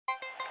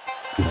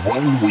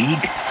1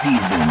 week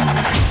season.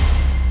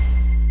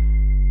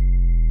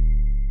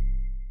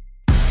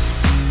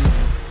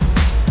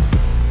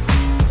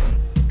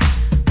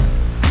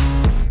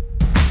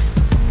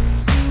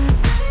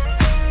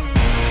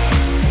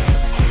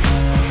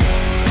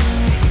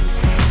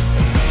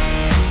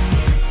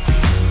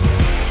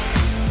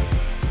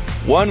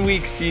 One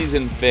week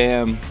season,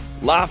 fam.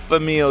 La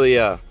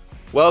Familia.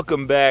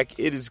 Welcome back.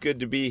 It is good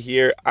to be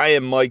here. I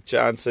am Mike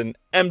Johnson,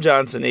 M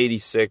Johnson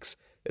 86,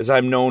 as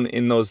I'm known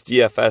in those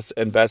DFS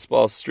and best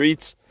ball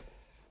streets.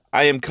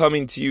 I am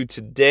coming to you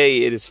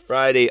today. It is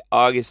Friday,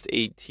 August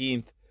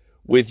 18th,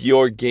 with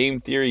your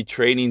game theory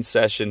training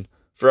session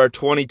for our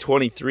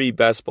 2023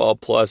 Best Ball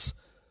Plus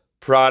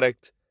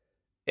product.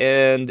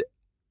 And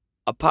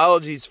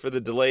apologies for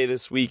the delay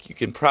this week. You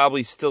can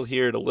probably still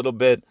hear it a little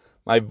bit.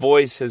 My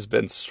voice has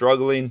been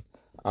struggling.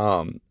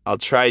 I'll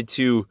try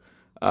to,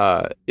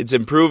 it's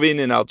improving,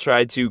 and I'll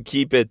try to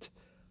keep it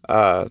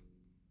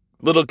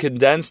little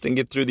condensed and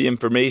get through the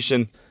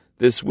information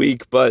this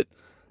week. But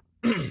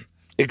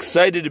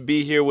excited to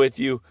be here with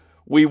you.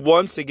 We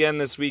once again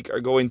this week are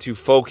going to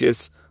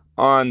focus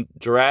on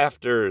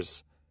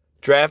Drafters.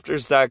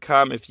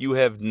 Drafters.com, if you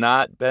have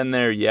not been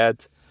there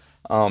yet.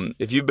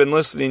 If you've been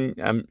listening,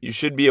 you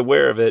should be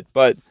aware of it.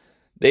 But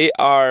they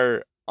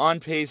are on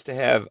pace to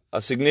have a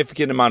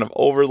significant amount of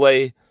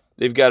overlay.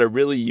 They've got a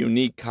really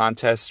unique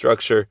contest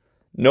structure.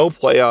 No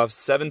playoffs,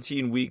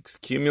 17 weeks,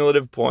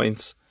 cumulative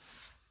points.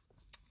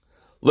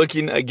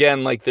 Looking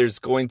again like there's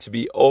going to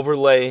be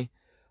overlay.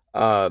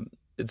 They're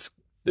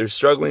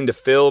struggling to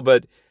fill,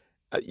 but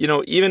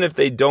even if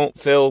they don't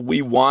fill,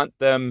 we want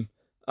them.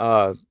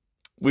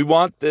 We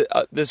want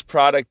this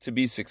product to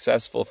be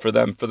successsip for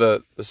them. For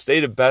the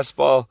state of best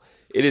ball,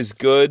 it is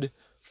good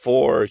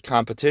for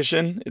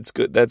competition. It's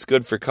good. That's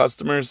good for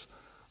customers.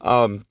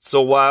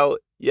 So while,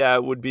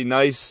 it would be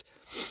nice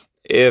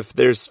if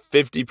there's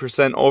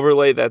 50%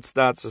 overlay, that's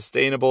not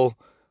sustainable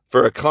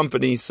for a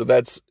company. So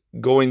that's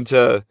going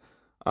to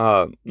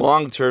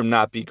long-term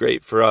not be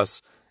great for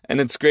us. And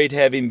it's great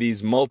having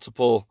these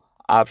multiple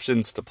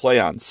options to play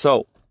on.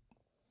 So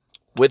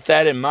with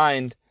that in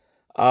mind,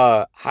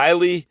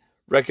 highly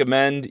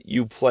recommend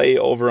you play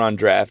over on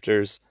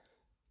Drafters.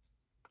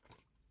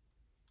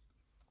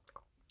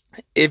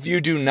 If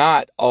you do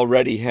not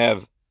already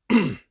have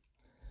an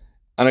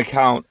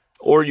account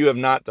or you have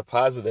not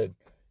deposited,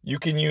 you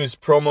can use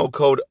promo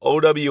code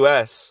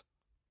OWS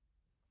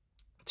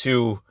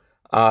to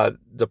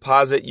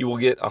deposit. You will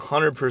get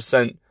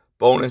 100%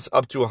 bonus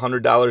up to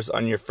 $100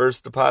 on your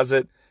first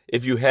deposit.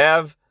 If you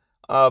have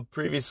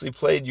previously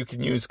played, you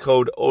can use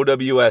code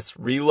OWS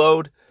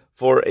Reload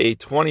for a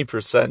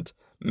 20%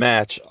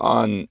 match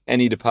on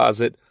any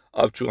deposit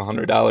up to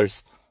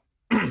 $100.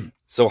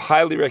 So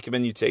highly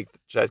recommend you check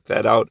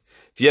that out.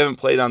 If you haven't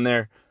played on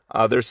there,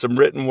 there's some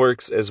written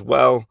works as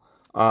well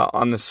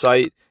on the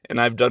site, and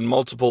I've done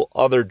multiple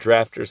other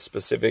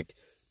drafter-specific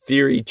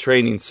theory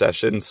training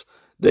sessions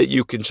that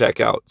you can check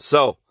out.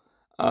 So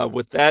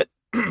with that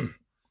in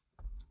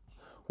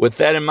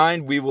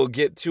mind, we will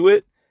get to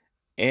it,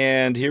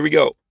 and here we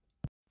go.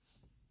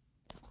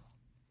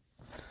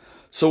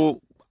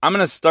 So I'm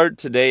going to start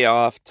today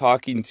off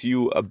talking to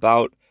you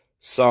about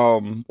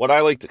some what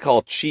I like to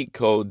call cheat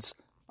codes.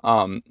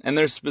 And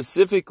they're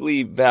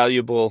specifically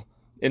valuable,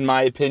 in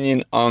my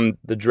opinion, on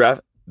the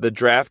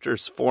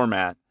drafters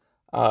format.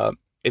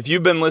 If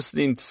you've been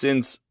listening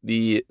since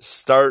the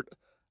start,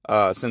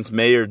 since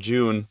May or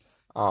June,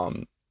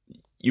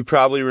 you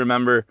probably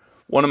remember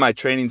one of my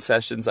training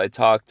sessions. I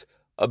talked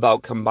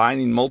about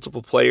combining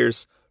multiple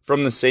players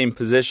from the same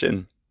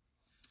position,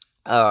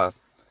 and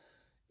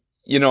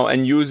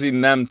using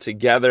them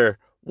together,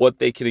 what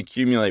they can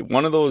accumulate.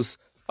 One of those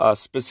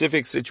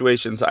specific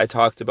situations I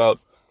talked about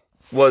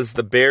was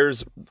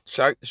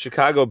the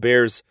Chicago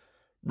Bears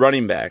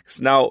running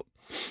backs. Now,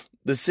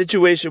 the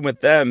situation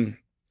with them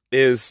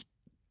is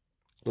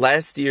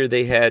last year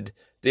they had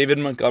David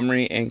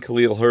Montgomery and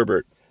Khalil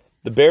Herbert.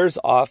 The Bears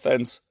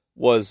offense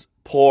was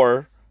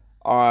poor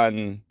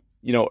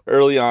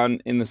early on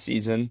in the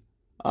season.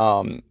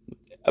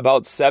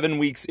 About 7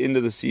 weeks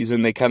into the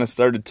season, they kind of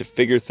started to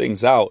figure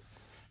things out.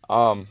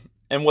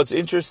 And what's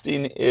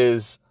interesting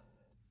is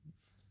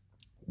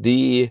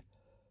the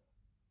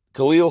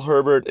Khalil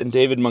Herbert and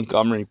David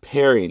Montgomery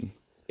pairing.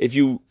 If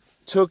you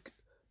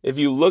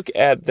look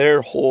at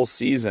their whole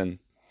season,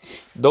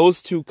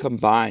 those two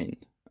combined,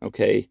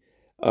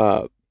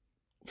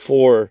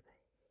 for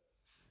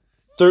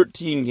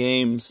 13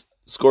 games,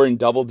 scoring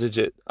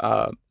double-digit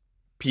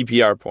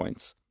PPR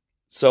points.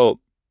 So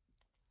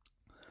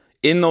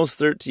in those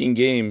 13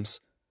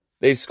 games,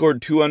 they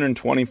scored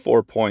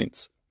 224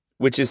 points,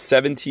 which is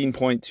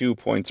 17.2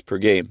 points per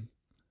game.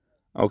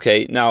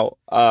 Okay, now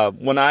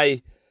when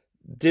I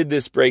did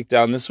this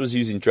breakdown, this was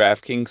using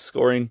DraftKings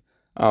scoring.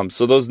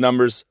 So those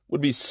numbers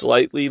would be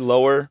slightly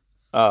lower,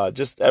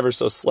 just ever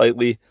so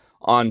slightly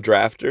on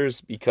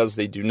drafters, because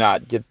they do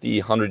not get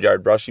the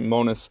 100-yard rushing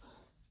bonus,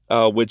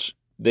 which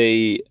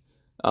they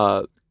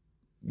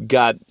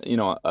got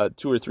 2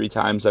 or 3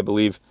 times, I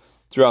believe,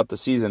 throughout the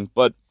season.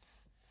 But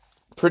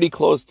pretty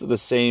close to the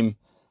same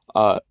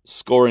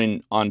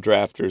scoring on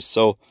drafters.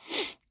 So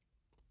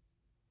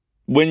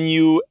when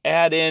you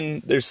add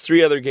in, there's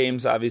 3 other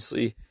games,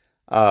 obviously.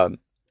 The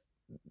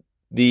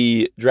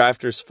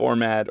drafters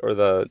format,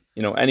 or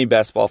any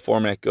best ball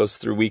format, goes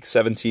through week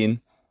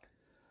 17.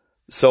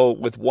 So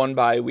with 1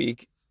 bye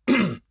week,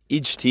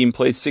 each team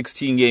plays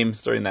 16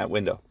 games during that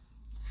window.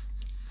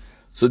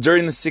 So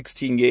during the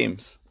 16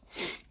 games,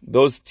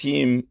 those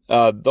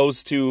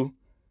two,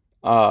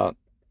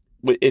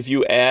 if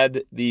you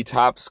add the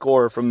top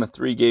score from the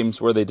 3 games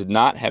where they did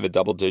not have a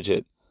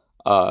double-digit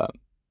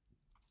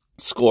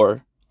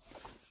score,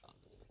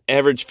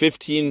 average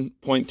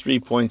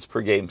 15.3 points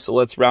per game. So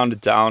let's round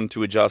it down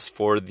to adjust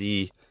for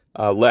the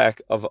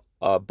lack of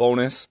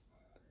bonus.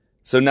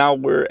 So now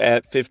we're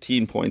at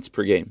 15 points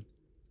per game.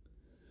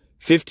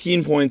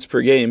 15 points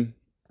per game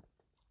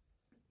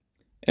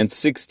and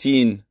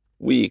 16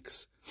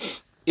 weeks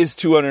is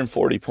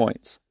 240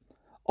 points.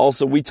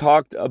 Also, we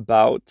talked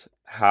about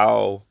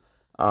how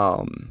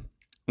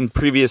in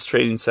previous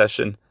training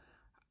session,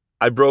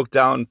 I broke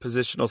down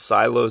positional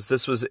silos.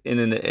 This was in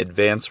an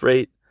advance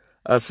rate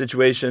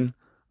situation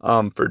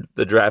for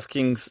the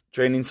DraftKings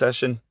training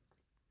session.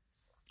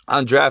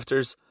 On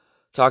drafters,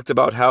 talked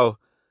about how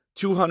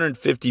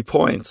 250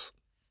 points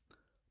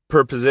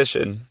per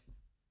position,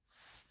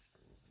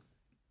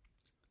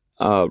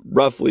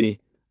 roughly,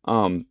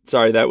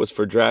 that was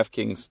for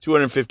DraftKings,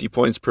 250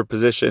 points per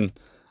position,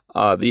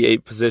 the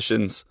 8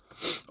 positions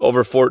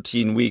over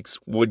 14 weeks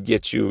would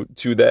get you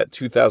to that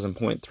 2,000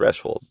 point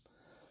threshold.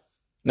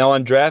 Now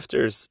on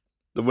drafters,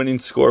 the winning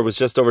score was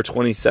just over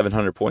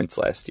 2,700 points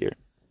last year.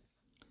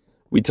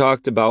 We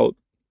talked about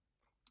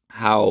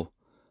how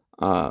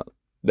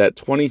that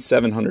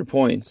 2,700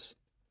 points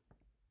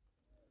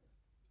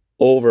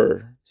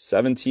over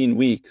 17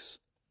 weeks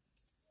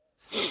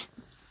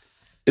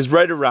is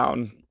right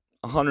around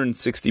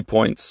 160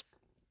 points,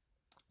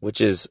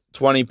 which is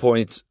 20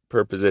 points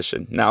per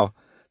position. Now,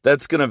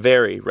 that's going to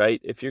vary,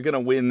 right? If you're going to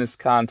win this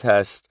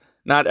contest,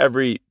 not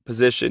every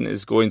position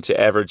is going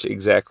to average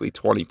exactly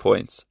 20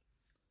 points.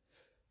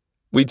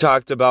 We've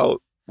talked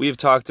about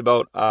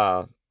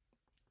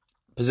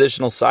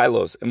positional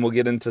silos, and we'll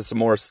get into some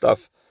more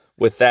stuff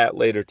with that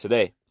later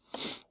today.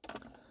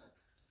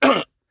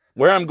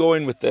 Where I'm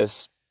going with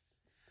this,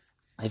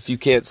 if you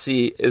can't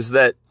see, is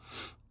that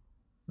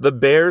the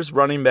Bears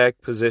running back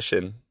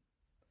position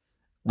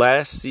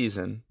last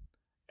season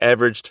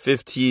averaged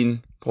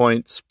 15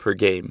 points per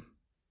game.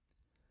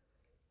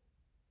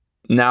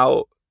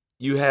 Now,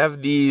 you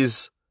have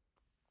these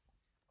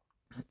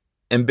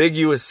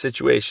ambiguous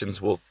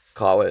situations, we'll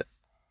call it,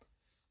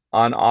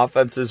 on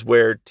offenses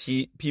where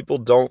people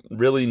don't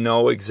really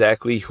know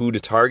exactly who to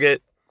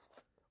target.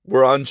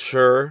 We're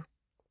unsure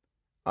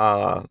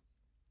who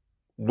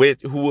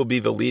will be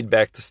the lead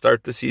back to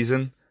start the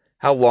season,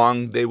 how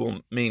long they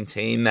will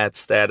maintain that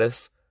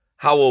status,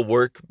 how will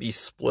work be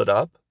split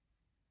up.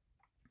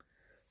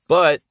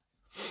 But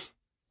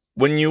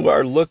when you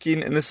are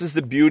looking, and this is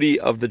the beauty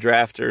of the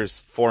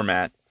drafters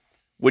format,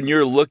 when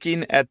you're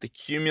looking at the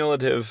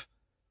cumulative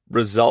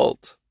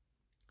result,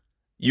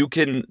 you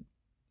can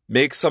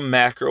make some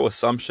macro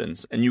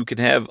assumptions and you can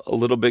have a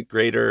little bit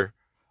greater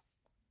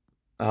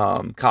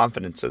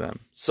confidence in them.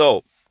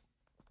 So,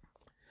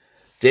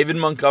 David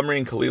Montgomery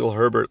and Khalil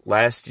Herbert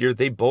last year,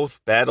 they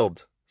both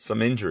battled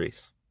some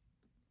injuries.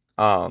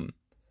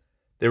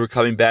 They were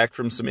coming back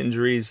from some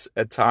injuries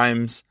at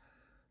times.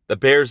 The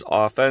Bears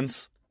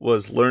offense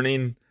was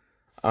learning.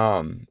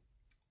 The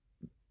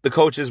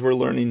coaches were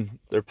learning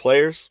their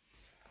players,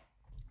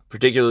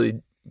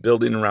 particularly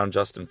building around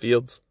Justin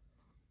Fields.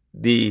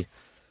 The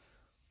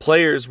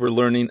players were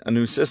learning a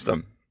new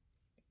system.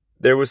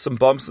 There was some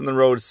bumps in the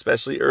road,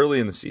 especially early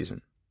in the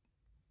season.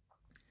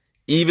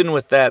 Even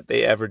with that,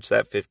 they averaged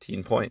that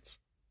 15 points.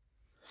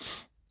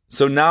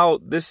 So now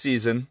this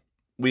season,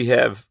 we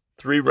have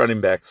 3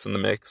 running backs in the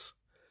mix.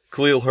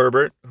 Khalil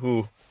Herbert,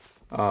 who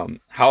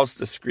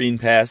housed a screen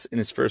pass in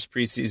his first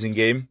preseason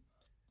game,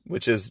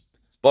 which has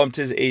bumped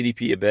his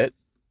ADP a bit.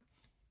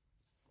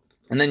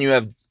 And then you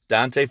have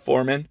Dante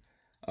Foreman,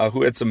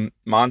 who had some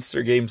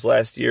monster games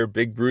last year,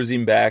 big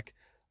bruising back,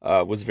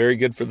 was very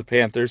good for the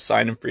Panthers,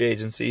 signed in free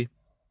agency.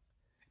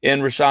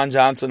 And Rashawn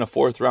Johnson, a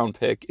 4th-round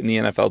pick in the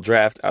NFL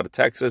draft out of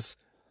Texas.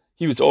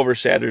 He was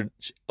overshadowed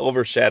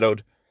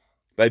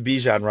by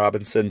Bijan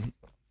Robinson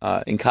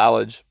in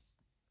college.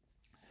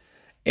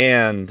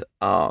 And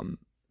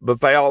but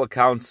by all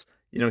accounts,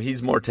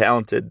 he's more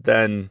talented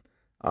than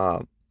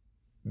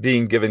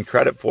being given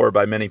credit for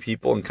by many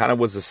people, and kind of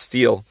was a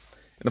steal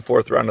in the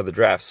 4th round of the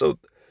draft. So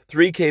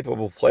 3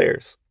 capable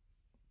players.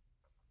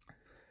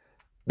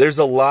 There's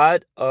a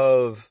lot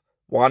of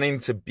wanting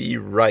to be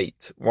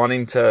right,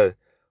 wanting to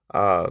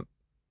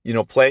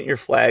plant your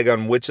flag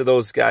on which of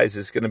those guys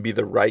is going to be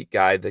the right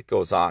guy that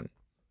goes on.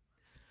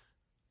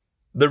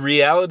 The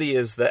reality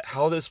is that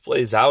how this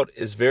plays out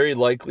is very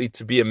likely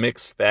to be a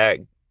mixed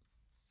bag.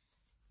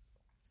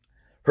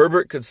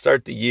 Herbert could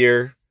start the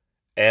year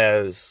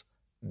as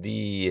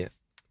the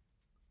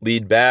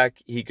lead back.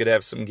 He could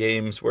have some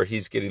games where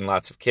he's getting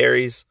lots of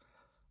carries.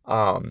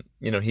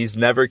 He's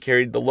never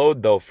carried the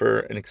load, though, for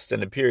an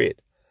extended period.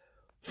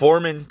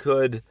 Foreman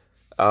could,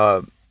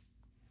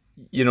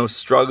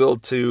 struggle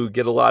to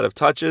get a lot of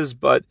touches,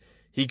 but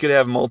he could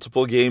have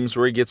multiple games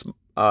where he gets,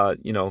 has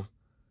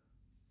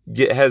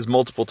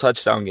multiple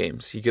touchdown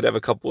games. He could have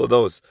a couple of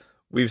those.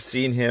 We've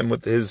seen him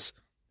with his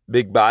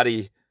big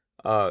body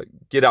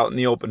get out in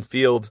the open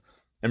field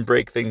and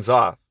break things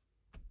off.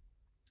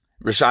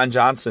 Rashawn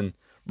Johnson,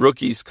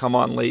 rookies come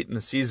on late in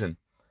the season.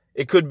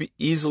 It could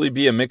easily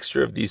be a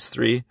mixture of these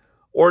three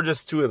or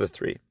just two of the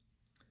three.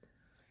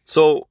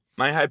 So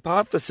my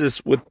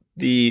hypothesis with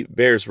the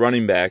Bears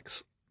running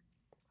backs,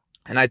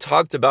 and I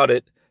talked about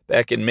it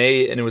back in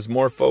May, and it was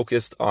more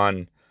focused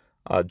on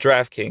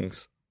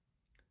DraftKings.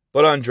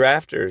 But on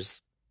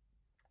Drafters,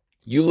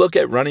 you look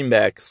at running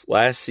backs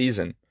last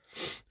season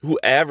who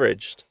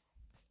averaged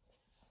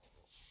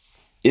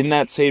in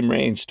that same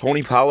range.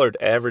 Tony Pollard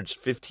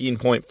averaged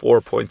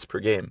 15.4 points per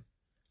game.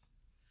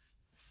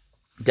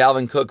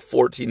 Dalvin Cook,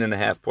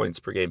 14.5 points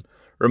per game.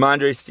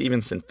 Ramondre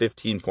Stevenson,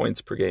 15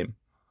 points per game.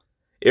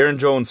 Aaron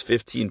Jones,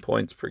 15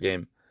 points per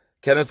game.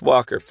 Kenneth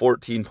Walker,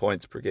 14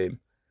 points per game.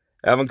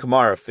 Alvin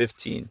Kamara,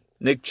 15.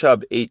 Nick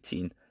Chubb,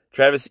 18.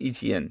 Travis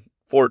Etienne,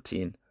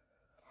 14.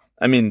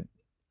 I mean,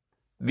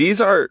 these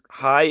are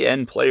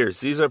high-end players.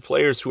 These are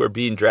players who are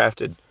being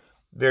drafted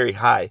very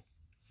high.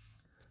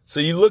 So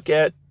you look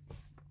at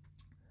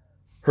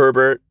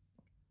Herbert,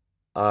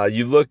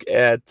 you look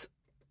at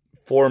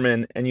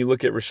Foreman, and you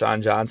look at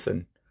Rashawn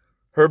Johnson.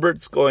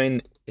 Herbert's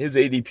his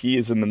ADP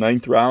is in the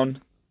 9th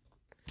round.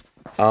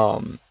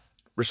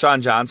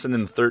 Rashawn Johnson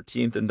in the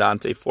 13th, and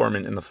Dante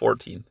Foreman in the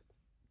 14th.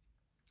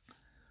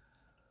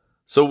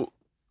 So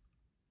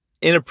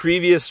in a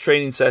previous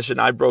training session,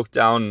 I broke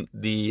down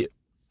the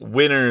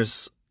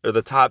winners or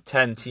the top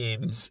 10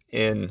 teams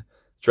in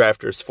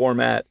Drafters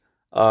format.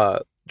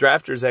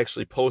 Drafters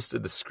actually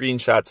posted the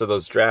screenshots of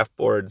those draft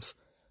boards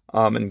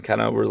and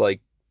kind of were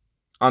like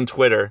on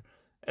Twitter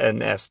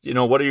and asked,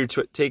 what are your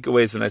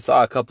takeaways? And I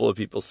saw a couple of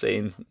people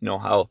saying,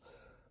 how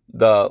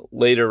the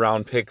later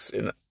round picks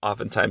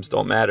oftentimes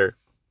don't matter,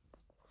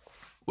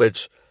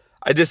 which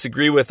I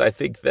disagree with. I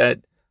think that,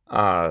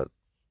 and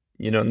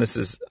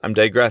I'm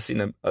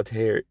digressing a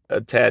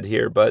tad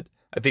here, but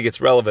I think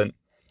it's relevant.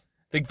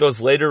 I think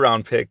those later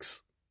round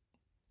picks,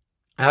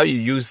 how you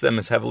use them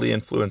is heavily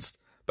influenced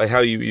by how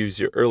you use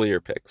your earlier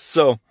picks.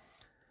 So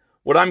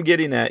what I'm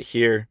getting at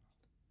here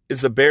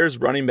is the Bears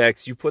running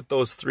backs, you put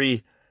those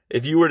three,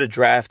 if you were to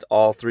draft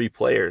all three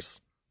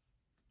players,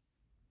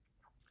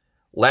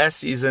 last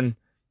season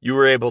you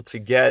were able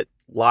to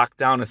lock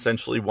down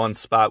essentially one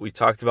spot. We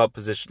talked about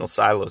positional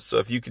silos. So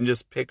if you can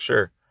just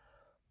picture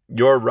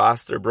your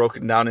roster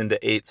broken down into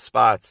 8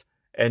 spots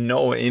and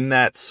know in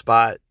that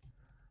spot,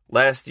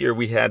 last year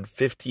we had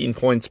 15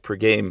 points per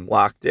game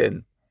locked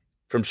in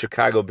from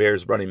Chicago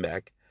Bears running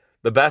back.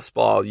 The best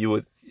ball,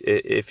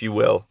 if you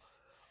will,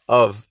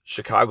 of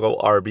Chicago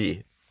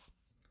RB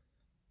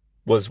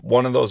was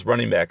one of those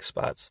running back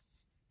spots.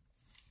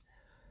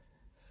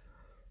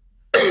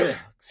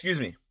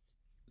 Excuse me.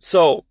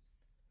 So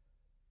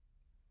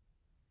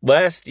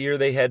last year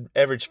they had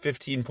averaged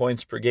 15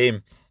 points per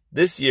game.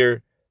 This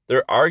year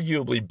they're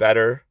arguably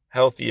better,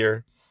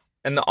 healthier,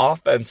 and the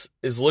offense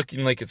is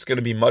looking like it's going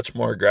to be much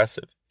more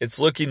aggressive. It's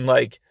looking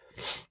like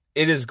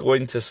it is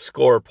going to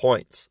score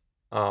points.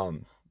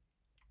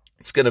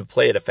 It's going to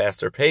play at a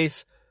faster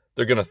pace.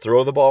 They're going to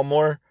throw the ball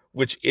more,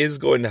 which is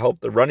going to help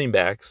the running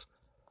backs.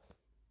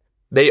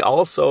 They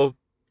also,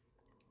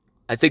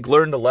 I think,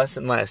 learned a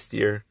lesson last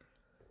year.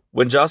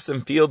 When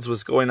Justin Fields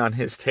was going on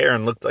his tear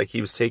and looked like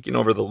he was taking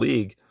over the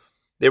league,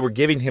 they were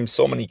giving him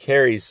so many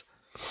carries,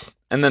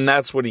 and then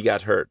that's when he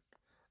got hurt.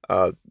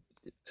 It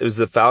was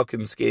the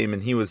Falcons game,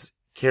 and he was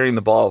carrying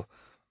the ball,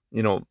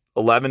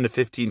 11 to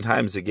 15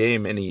 times a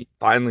game, and he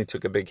finally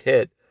took a big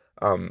hit.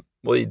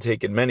 He'd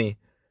taken many.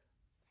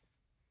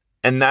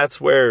 And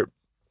that's where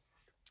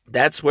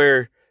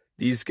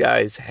these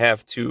guys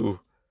have to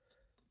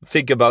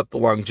think about the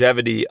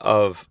longevity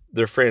of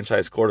their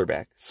franchise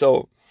quarterback.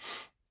 So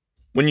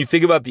when you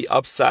think about the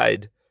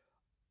upside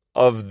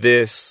of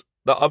this,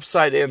 the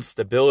upside and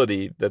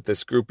stability that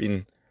this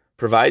grouping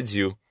provides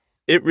you,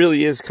 it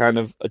really is kind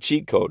of a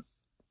cheat code.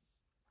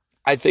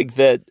 I think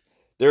that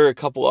there are a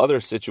couple other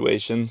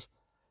situations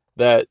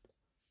that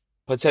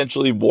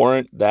potentially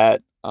warrant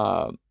that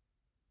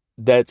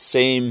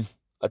same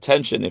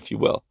attention, if you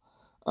will.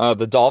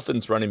 The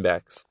Dolphins running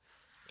backs.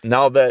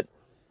 Now that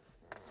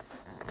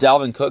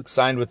Dalvin Cook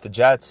signed with the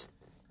Jets,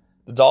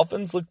 the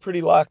Dolphins look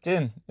pretty locked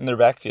in their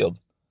backfield.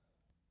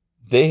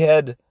 They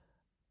have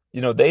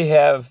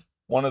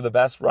one of the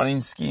best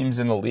running schemes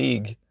in the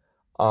league,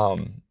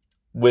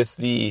 with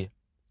the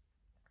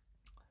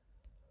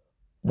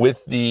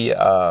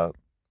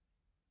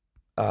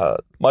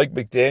Mike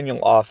McDaniel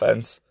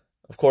offense,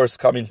 of course,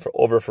 coming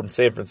over from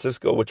San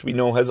Francisco, which we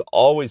know has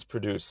always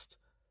produced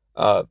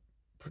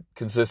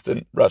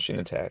consistent rushing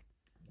attack.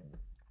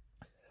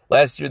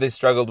 Last year they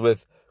struggled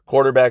with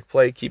quarterback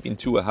play, keeping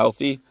Tua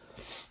healthy,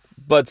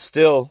 but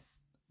still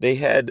they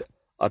had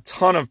a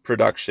ton of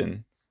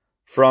production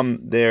from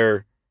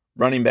their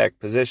running back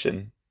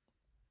position.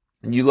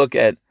 And you look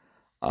at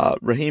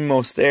Raheem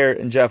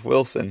Mostert and Jeff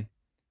Wilson,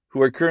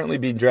 who are currently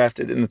being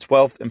drafted in the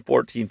 12th and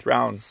 14th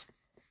rounds.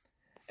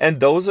 And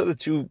those are the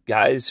two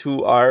guys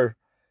who are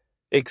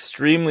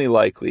extremely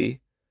likely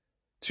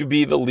to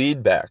be the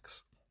lead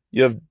backs.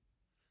 You have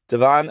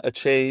Devon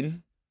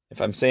Achane,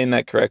 if I'm saying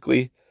that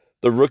correctly,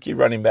 the rookie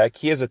running back.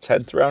 He has a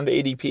 10th round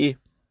ADP.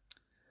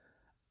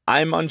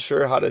 I'm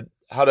unsure how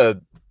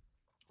to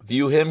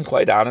view him,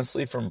 quite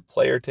honestly, from a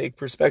player take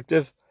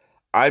perspective.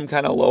 I'm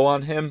kind of low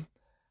on him.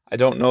 I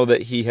don't know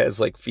that he has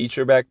like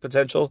feature back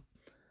potential.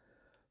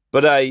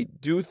 But I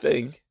do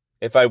think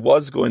if I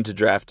was going to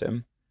draft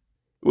him,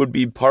 it would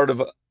be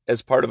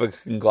as part of a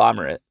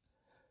conglomerate.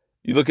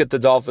 You look at the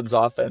Dolphins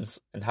offense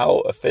and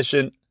how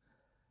efficient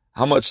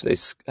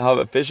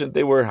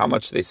they were, how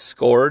much they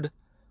scored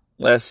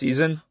last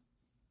season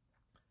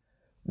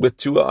with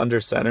Tua under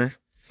center.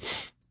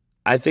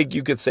 I think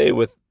you could say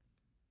with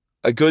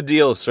a good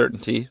deal of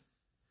certainty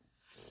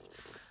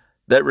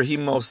that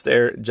Raheem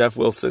Mostert and Jeff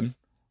Wilson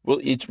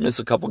will each miss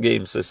a couple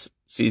games this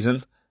season.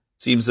 It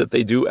seems that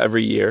they do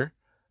every year.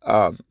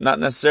 Not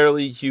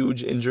necessarily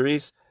huge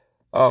injuries,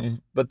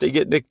 but they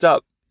get nicked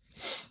up.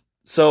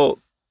 So,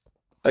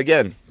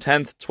 again,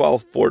 10th,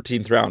 12th,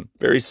 14th round.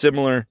 Very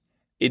similar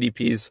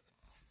ADPs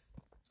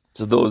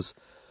to those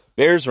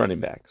Bears running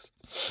backs.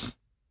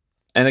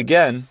 And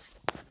again,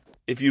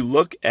 if you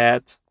look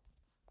at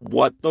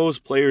what those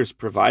players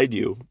provide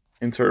you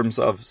in terms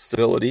of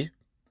stability,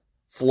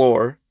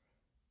 floor,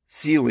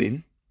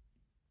 ceiling,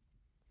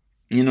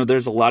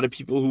 there's a lot of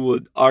people who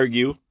would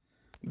argue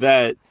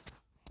that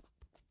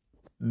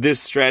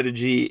this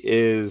strategy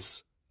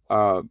is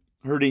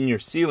hurting your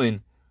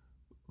ceiling.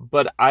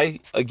 But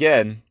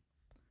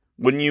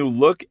when you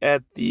look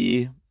at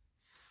the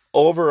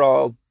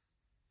overall,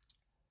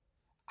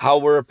 how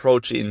we're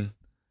approaching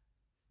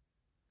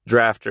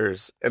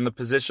drafters and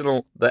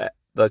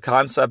the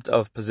concept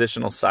of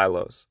positional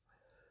silos,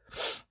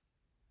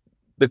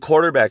 the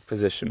quarterback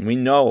position, we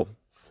know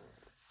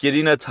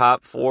getting a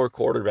top 4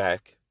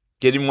 quarterback,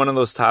 getting one of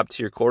those top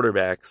tier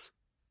quarterbacks,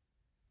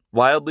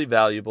 wildly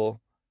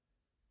valuable,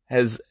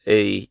 has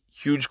a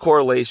huge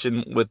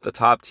correlation with the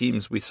top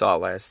teams we saw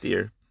last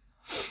year.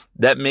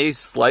 That may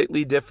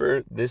slightly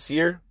differ this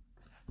year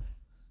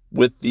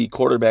with the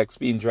quarterbacks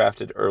being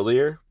drafted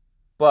earlier,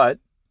 but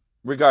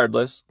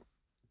regardless,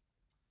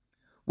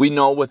 we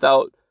know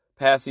without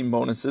passing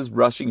bonuses,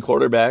 rushing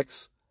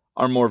quarterbacks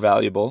are more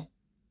valuable.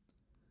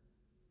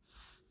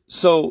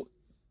 So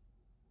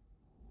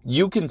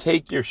you can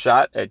take your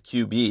shot at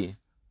QB,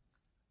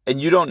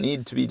 and you don't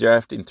need to be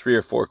drafting 3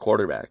 or 4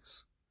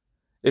 quarterbacks.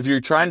 If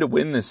you're trying to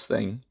win this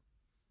thing,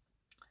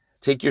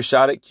 take your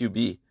shot at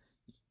QB.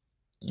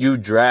 You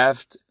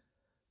draft.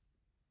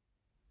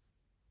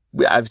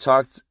 I've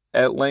talked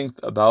at length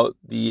about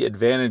the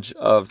advantage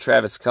of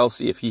Travis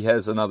Kelce if he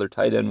has another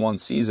tight end 1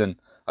 season,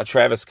 a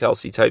Travis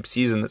Kelce type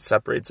season that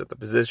separates at the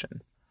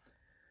position.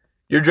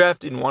 You're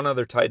drafting one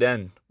other tight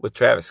end with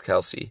Travis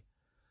Kelce,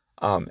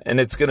 and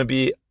it's going to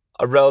be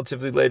a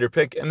relatively later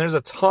pick. And there's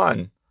a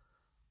ton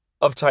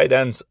of tight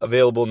ends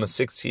available in the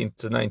 16th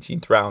to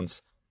 19th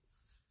rounds.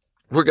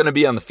 We're going to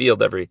be on the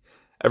field every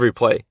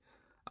play,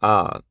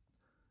 or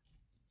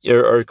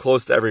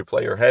close to every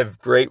play, or have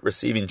great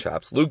receiving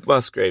chops. Luke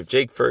Musgrave,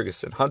 Jake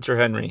Ferguson, Hunter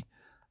Henry,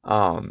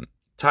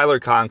 Tyler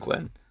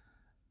Conklin.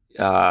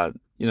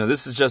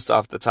 This is just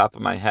off the top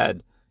of my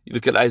head. You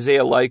look at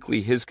Isaiah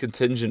Likely, his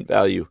contingent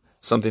value.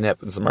 Something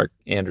happens to Mark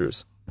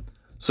Andrews.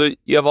 So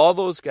you have all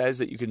those guys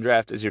that you can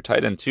draft as your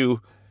tight end 2.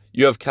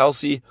 You have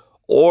Kelce,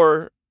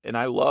 and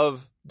I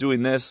love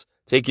doing this,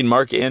 taking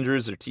Mark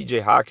Andrews or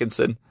TJ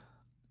Hawkinson.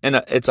 And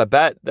it's a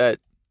bet that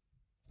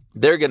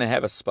they're going to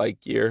have a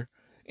spike year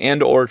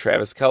and or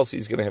Travis Kelce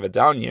is going to have a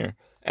down year,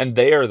 and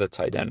they are the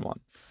tight end 1.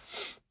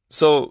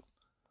 So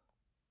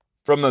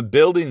from a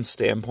building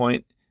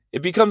standpoint,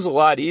 it becomes a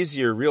lot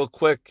easier real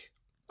quick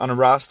on a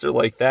roster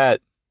like that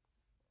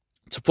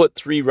to put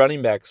 3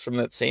 running backs from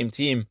that same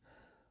team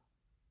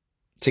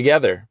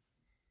together.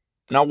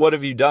 Now, what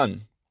have you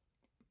done?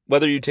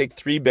 Whether you take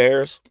 3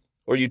 Bears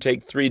or you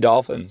take 3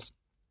 Dolphins,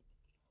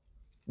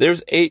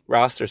 there's 8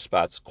 roster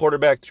spots: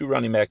 quarterback, 2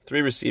 running back,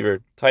 3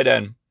 receiver, tight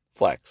end,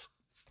 flex.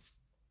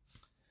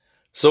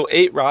 So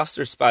 8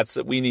 roster spots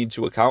that we need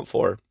to account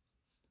for.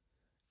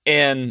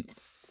 And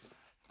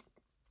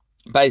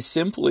by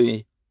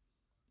simply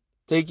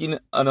taking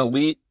an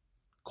elite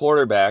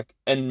quarterback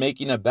and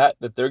making a bet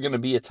that they're going to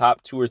be a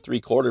top 2 or 3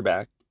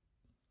 quarterback,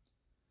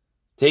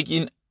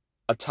 taking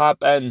a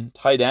top end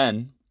tight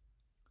end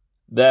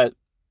and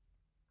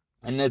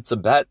it's a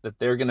bet that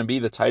they're going to be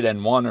the tight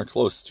end 1 or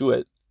close to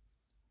it,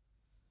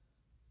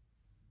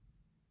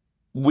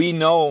 we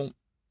know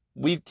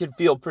we can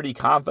feel pretty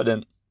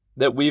confident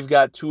that we've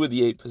got 2 of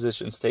the 8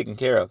 positions taken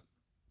care of.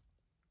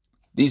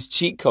 These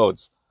cheat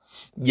codes.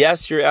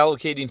 Yes, you're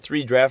allocating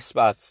 3 draft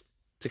spots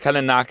to kind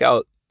of knock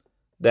out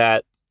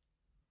that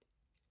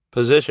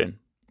position.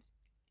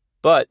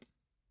 But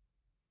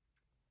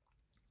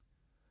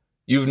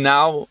you've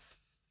now,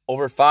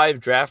 over 5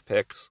 draft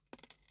picks,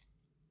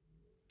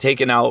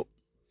 taken out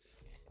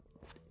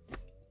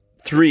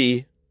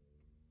 3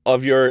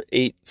 of your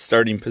 8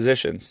 starting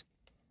positions.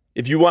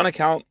 If you want to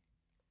count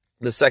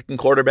the second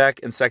quarterback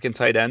and second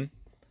tight end,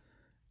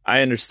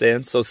 I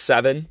understand. So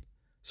 7.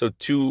 So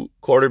 2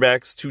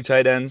 quarterbacks, 2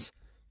 tight ends,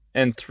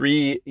 and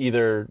 3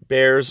 either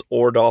Bears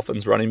or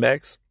Dolphins running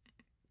backs.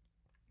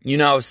 You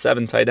now have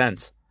 7 tight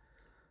ends.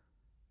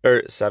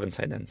 Or 7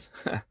 tight ends.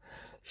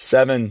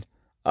 7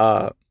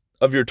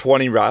 of your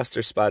 20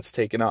 roster spots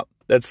taken up.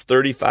 That's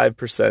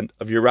 35%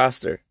 of your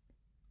roster.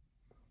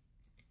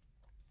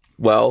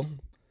 Well,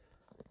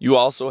 you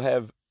also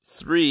have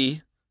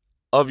 3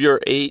 of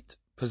your 8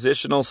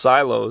 positional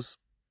silos,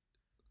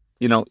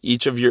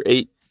 each of your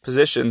 8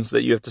 positions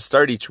that you have to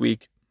start each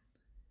week,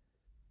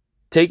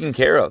 taken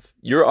care of.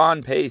 You're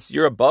on pace.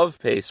 You're above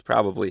pace,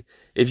 probably.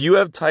 If you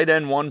have tight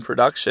end 1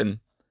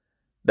 production,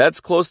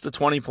 that's close to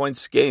 20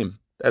 points a game.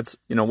 That's,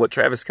 what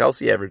Travis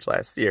Kelce averaged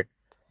last year.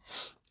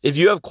 If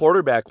you have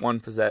quarterback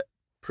 1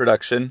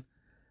 production,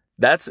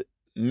 that's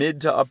mid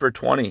to upper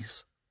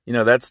 20s.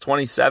 That's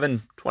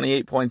 27,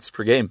 28 points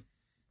per game.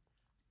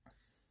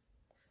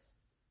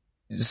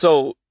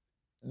 So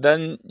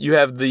then you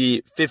have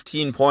the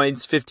 15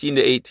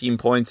 to 18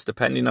 points,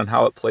 depending on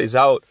how it plays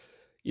out,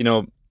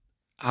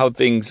 how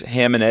things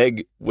ham and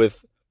egg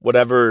with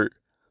whatever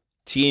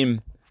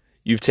team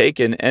you've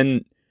taken.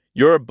 And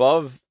you're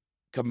above,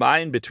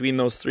 combined between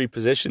those 3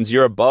 positions,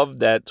 you're above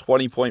that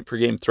 20 point per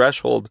game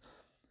threshold.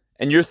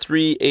 And you're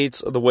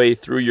 3/8 of the way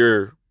through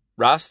your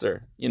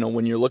roster,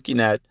 when you're looking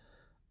at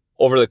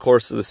over the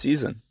course of the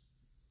season.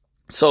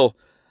 So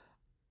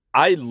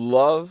I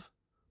love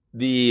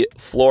the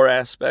floor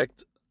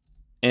aspect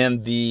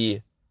and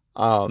the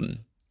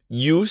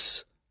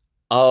use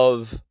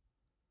of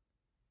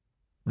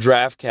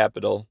draft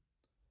capital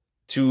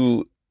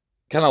to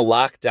kind of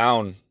lock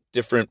down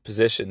different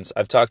positions.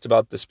 I've talked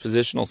about this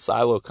positional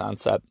silo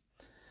concept,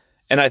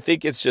 and I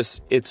think it's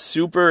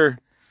super.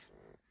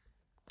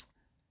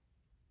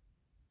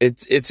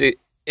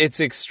 It's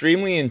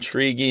extremely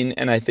intriguing,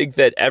 and I think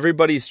that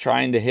everybody's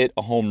trying to hit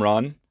a home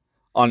run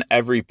on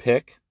every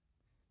pick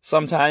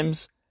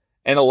sometimes,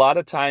 and a lot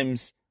of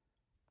times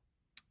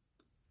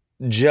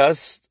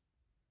just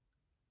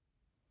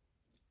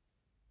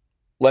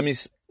let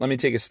me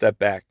take a step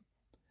back.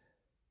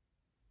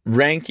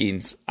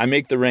 Rankings. I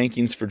make the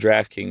rankings for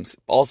DraftKings.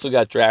 Also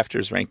got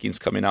drafters rankings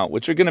coming out,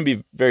 which are going to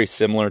be very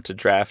similar to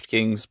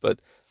DraftKings, but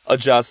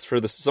adjust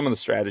for some of the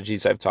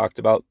strategies I've talked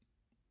about.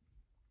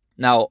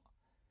 Now,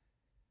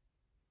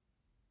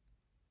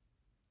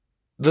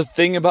 the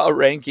thing about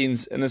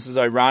rankings, and this is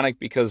ironic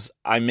because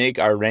I make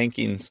our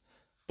rankings,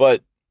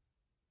 but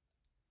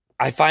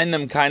I find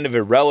them kind of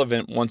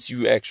irrelevant once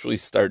you actually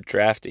start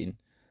drafting.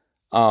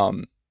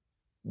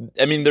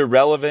 They're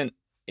relevant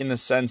in the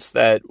sense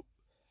that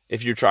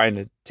if you're trying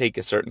to take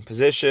a certain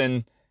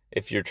position,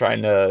 if you're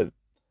trying to,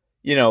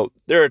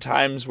 there are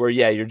times where,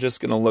 you're just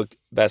going to look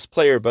best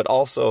player, but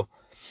also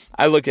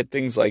I look at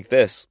things like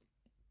this,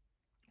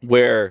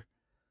 where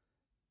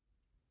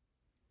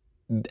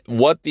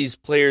what these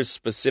players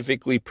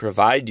specifically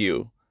provide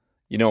you,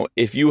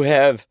 if you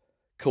have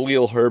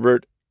Khalil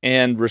Herbert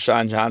and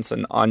Rashawn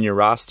Johnson on your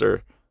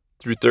roster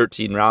through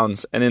 13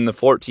 rounds, and in the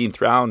 14th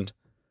round,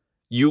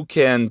 you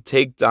can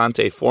take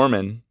Dante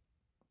Foreman,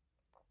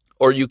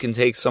 or you can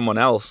take someone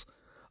else.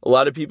 A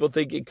lot of people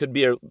think it could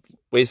be a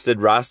wasted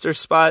roster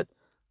spot,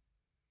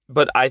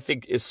 but I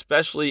think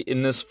especially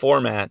in this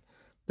format,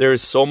 there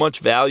is so much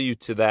value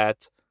to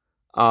that,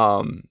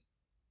 on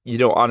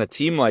a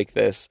team like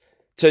this,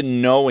 to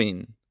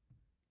knowing,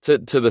 to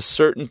the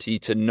certainty,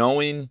 to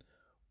knowing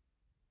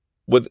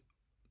with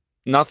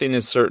nothing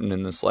is certain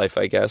in this life,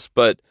 I guess,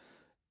 but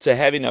to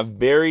having a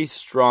very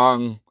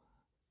strong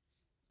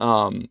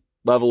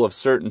level of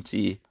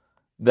certainty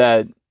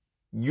that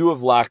you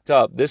have locked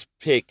up. This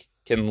pick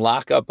can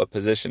lock up a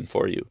position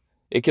for you.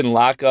 It can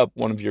lock up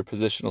one of your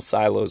positional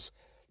silos,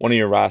 one of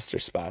your roster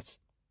spots.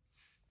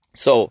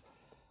 So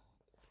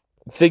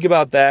think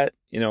about that.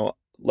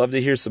 Love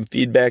to hear some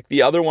feedback.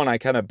 The other one I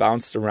kind of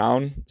bounced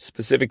around,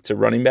 specific to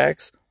running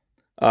backs,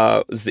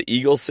 is the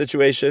Eagles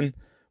situation,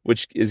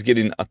 which is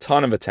getting a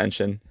ton of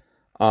attention.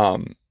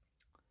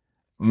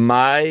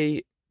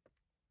 My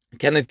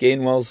Kenneth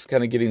Gainwell's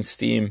kind of getting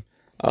steam.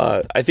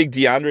 I think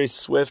DeAndre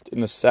Swift in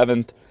the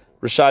 7th,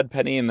 Rashad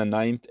Penny in the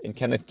 9th, and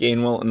Kenneth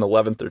Gainwell in the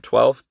 11th or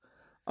 12th.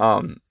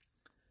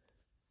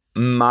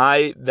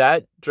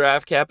 That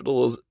draft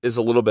capital is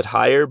a little bit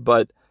higher,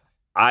 but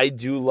I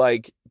do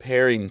like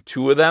pairing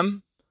 2 of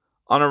them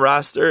on a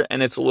roster,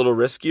 and it's a little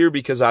riskier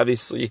because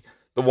obviously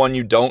the one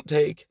you don't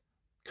take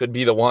could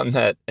be the one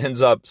that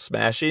ends up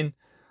smashing.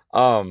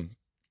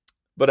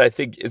 But I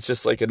think it's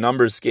just like a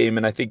numbers game,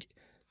 and I think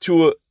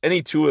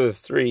any 2 of the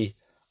 3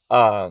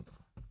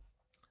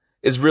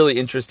 is really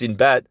interesting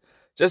bet,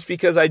 just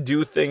because I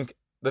do think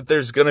that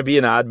there's going to be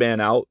an odd man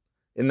out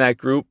in that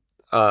group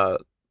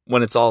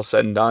when it's all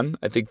said and done.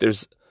 I think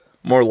there's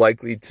more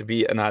likely to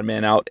be an odd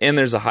man out, and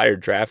there's a higher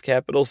draft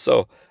capital.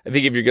 So I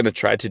think if you're going to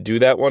try to do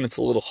that one, it's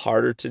a little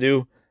harder to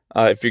do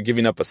if you're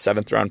giving up a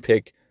 7th round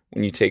pick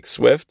when you take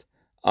Swift.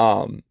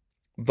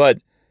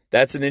 But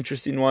that's an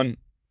interesting one.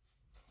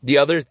 The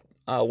other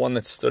one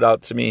that stood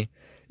out to me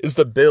is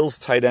the Bills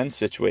tight end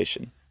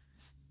situation.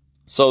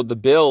 So the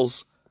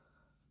Bills,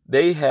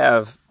 they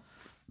have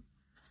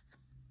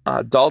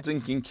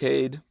Dalton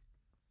Kincaid,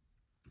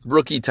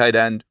 rookie tight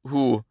end,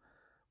 who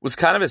was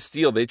kind of a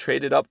steal. They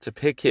traded up to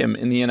pick him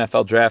in the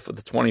NFL draft with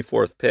the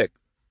 24th pick.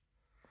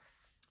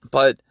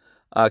 But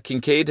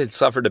Kincaid had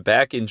suffered a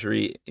back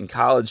injury in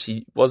college.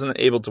 He wasn't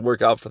able to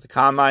work out for the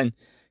combine.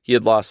 He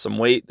had lost some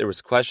weight. There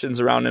was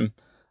questions around him.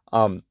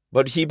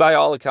 But he, by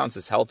all accounts,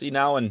 is healthy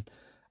now. And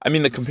I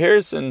mean, the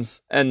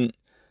comparisons, and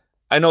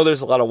I know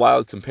there's a lot of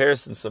wild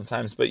comparisons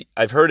sometimes, but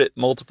I've heard it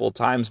multiple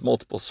times,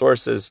 multiple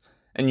sources.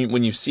 And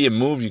when you see him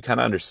move, you kind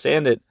of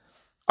understand it,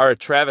 are a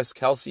Travis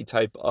Kelce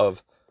type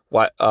of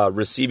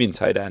receiving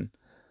tight end.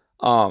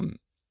 And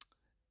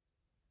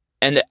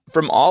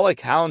from all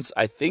accounts,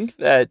 I think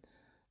that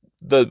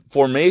the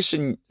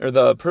formation or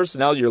the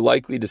personnel you're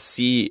likely to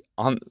see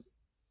on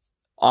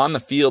the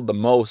field the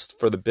most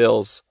for the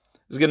Bills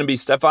is going to be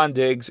Stephon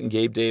Diggs and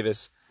Gabe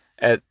Davis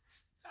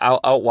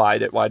out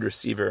wide at wide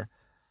receiver.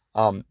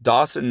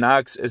 Dawson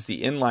Knox as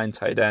the inline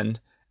tight end,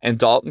 and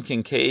Dalton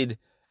Kincaid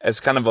as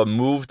kind of a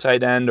move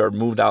tight end or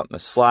moved out in the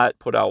slot,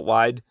 put out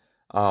wide.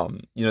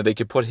 They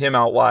could put him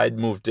out wide,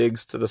 move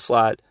Diggs to the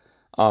slot,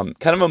 kind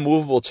of a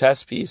movable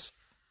chess piece.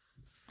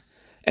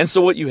 And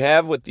so what you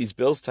have with these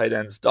Bills tight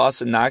ends,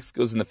 Dawson Knox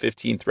goes in the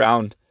 15th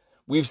round.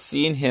 We've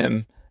seen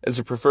him as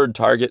a preferred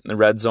target in the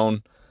red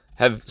zone,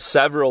 have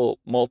several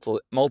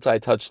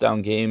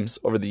multi-touchdown games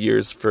over the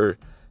years for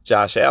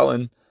Josh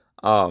Allen.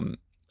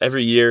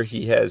 Every year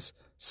he has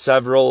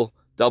several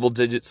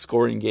double-digit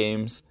scoring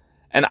games.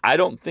 And I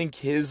don't think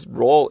his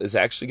role is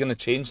actually going to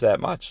change that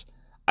much.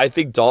 I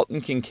think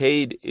Dalton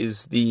Kincaid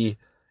is the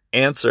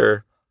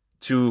answer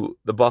to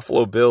the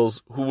Buffalo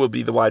Bills, who will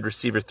be the wide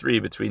receiver 3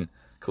 between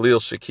Khalil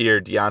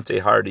Shakir,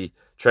 Deontay Hardy,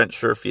 Trent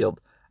Sherfield.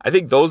 I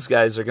think those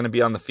guys are going to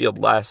be on the field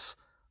less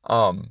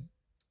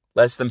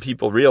than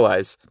people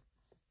realize.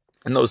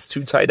 And those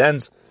two tight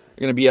ends are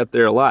going to be out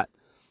there a lot.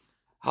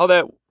 How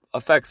that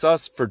affects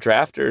us for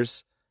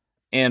drafters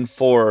and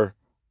for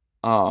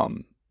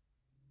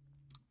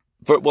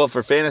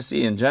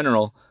fantasy in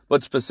general,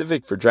 but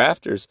specific for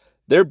drafters,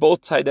 they're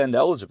both tight end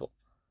eligible.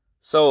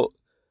 So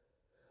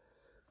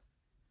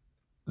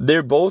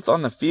they're both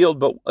on the field,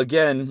 but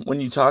again,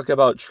 when you talk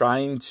about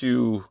trying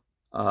to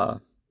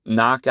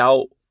knock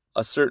out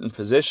a certain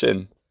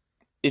position,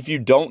 if you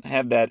don't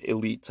have that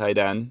elite tight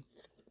end,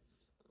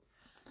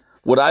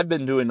 what I've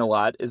been doing a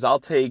lot is I'll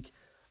take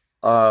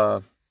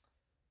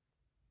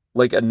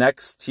like a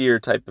next tier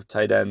type of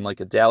tight end, like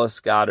a Dallas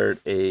Goedert,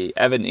 a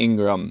Evan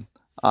Ingram,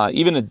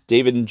 even a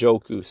David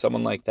Njoku,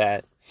 someone like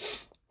that,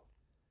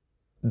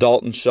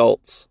 Dalton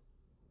Schultz,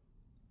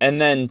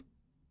 and then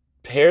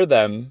pair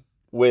them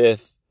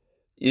with,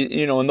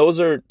 and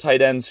those are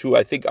tight ends who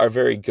I think are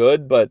very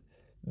good, but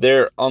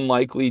they're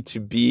unlikely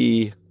to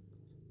be,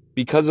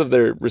 because of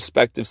their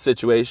respective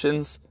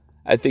situations,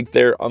 I think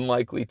they're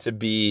unlikely to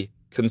be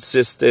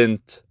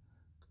consistent.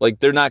 Like,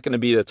 they're not going to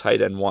be the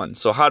tight end one.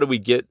 So how do we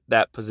get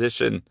that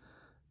position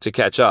to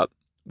catch up?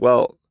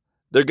 Well,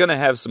 they're going to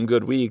have some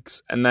good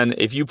weeks. And then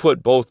if you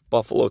put both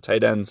Buffalo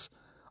tight ends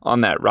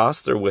on that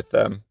roster with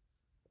them,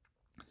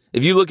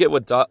 if you look at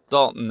what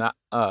Dawson Knox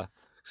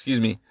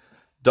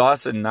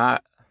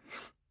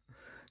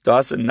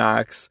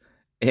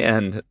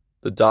and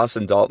the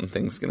Dawson Dalton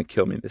thing is going to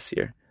kill me this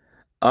year.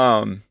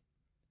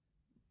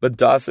 But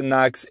Dawson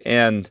Knox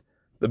and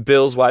the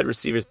Bills wide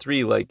receiver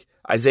 3, like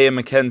Isaiah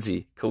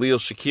McKenzie, Khalil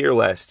Shakir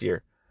last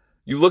year,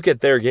 you look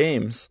at their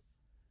games,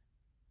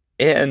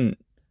 and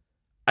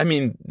I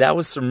mean, that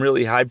was some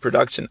really high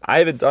production. I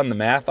haven't done the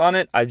math on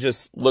it. I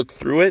just looked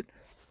through it.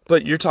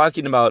 But you're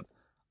talking about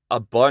a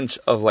bunch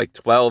of like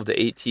 12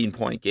 to 18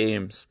 point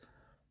games.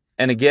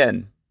 And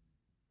again,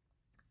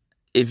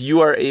 if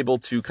you are able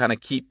to kind of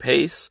keep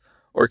pace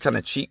or kind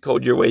of cheat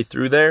code your way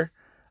through there,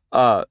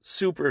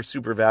 super,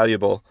 super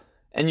valuable.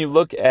 And you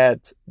look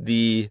at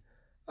the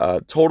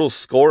total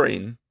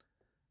scoring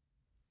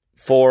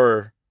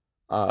for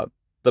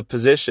the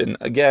position.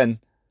 Again,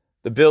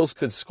 the Bills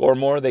could score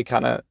more. They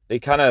kind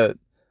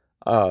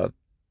of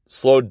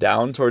slowed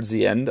down towards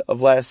the end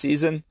of last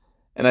season,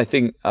 and I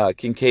think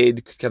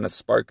Kincaid could kind of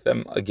spark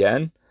them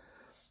again.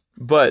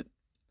 But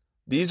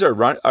these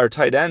are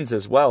tight ends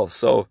as well.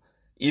 So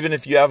even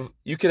if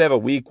you could have a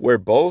week where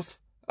both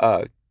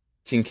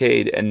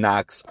Kincaid and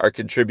Knox are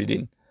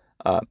contributing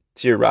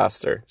to your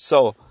roster.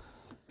 So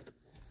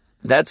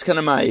that's kind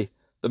of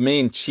the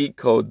main cheat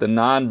code, the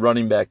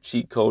non-running back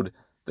cheat code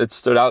that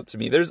stood out to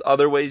me. There's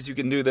other ways you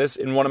can do this.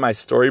 In one of my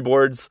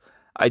storyboards,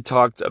 I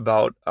talked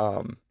about,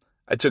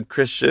 I took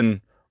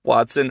Christian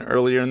Watson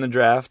earlier in the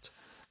draft,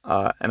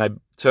 and I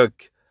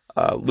took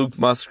Luke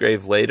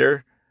Musgrave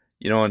later,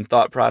 and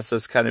thought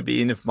process kind of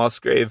being if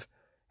Musgrave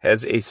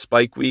has a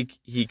spike week,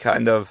 he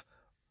kind of,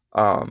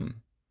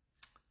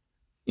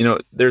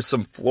 there's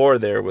some floor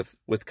there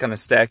with kind of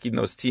stacking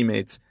those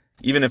teammates,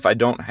 even if I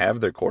don't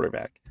have their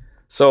quarterback.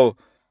 So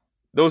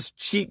those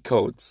cheat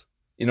codes,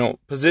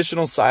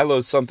 positional silo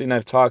is something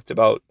I've talked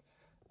about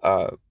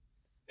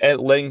at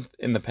length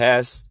in the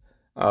past,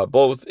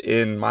 both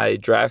in my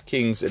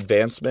DraftKings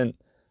advancement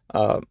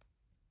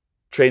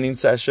training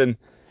session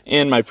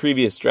and my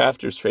previous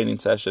drafters training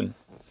session.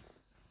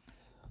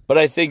 But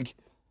I think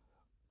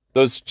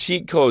those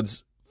cheat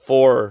codes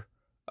for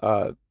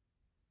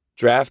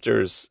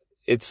drafters,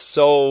 it's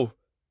so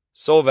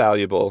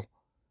valuable.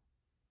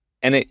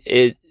 And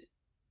it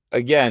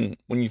again,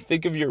 when you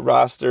think of your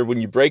roster,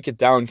 when you break it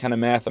down kind of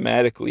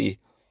mathematically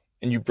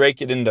and you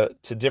break it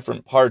into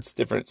different parts,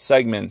 different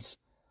segments,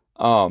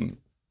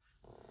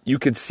 you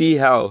could see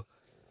how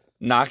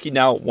knocking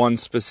out one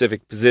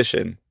specific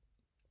position,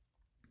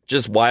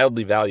 just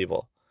wildly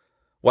valuable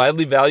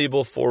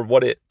for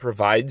what it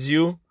provides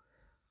you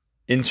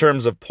in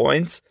terms of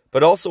points,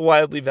 but also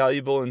wildly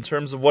valuable in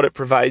terms of what it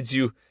provides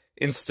you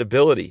in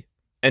stability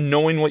and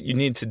knowing what you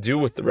need to do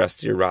with the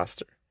rest of your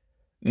roster,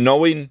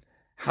 knowing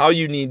how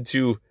you need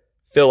to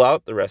fill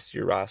out the rest of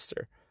your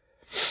roster.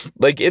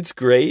 Like, it's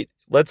great.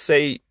 Let's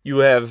say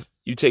you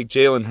take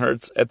Jalen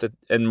Hurts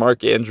and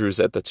Mark Andrews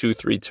at the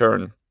 2-3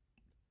 turn,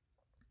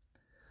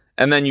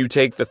 and then you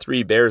take the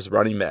 3 Bears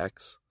running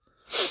backs.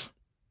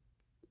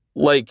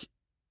 Like,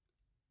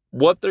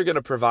 what they're going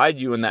to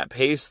provide you in that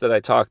pace that I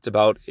talked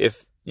about,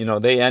 if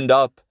they end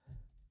up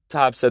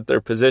tops at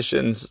their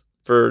positions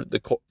for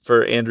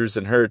Andrews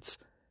and Hurts,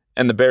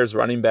 and the Bears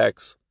running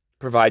backs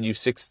provide you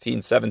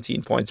 16,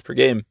 17 points per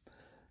game.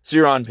 So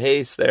you're on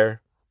pace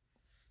there.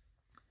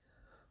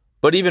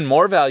 But even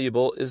more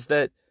valuable is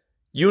that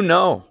you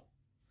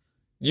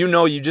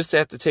just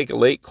have to take a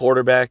late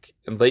quarterback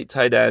and late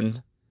tight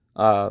end,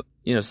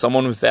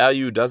 someone with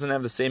value, doesn't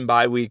have the same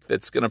bye week,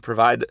 that's going to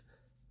provide,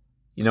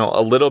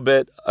 a little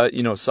bit,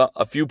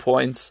 a few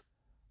points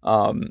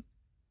to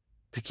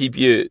keep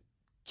you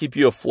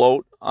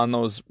afloat on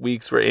those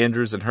weeks where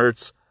Andrews and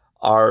Hurts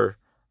are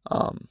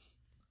on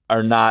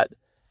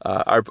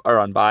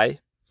bye.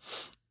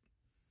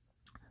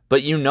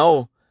 But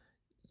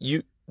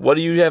what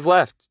do you have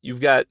left?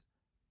 You've got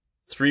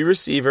 3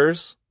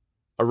 receivers,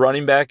 a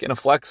running back, and a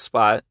flex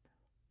spot,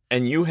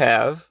 and you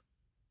have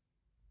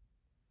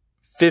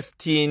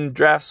 15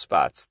 draft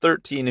spots,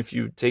 13 if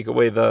you take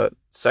away the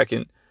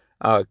second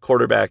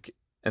quarterback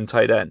and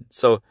tight end.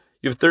 So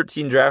you have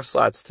 13 draft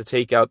slots to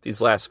take out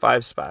these last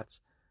 5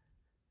 spots.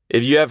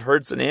 If you have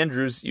Hurts and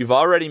Andrews, you've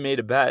already made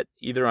a bet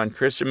either on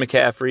Christian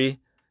McCaffrey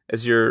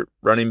as your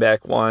running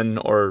back 1,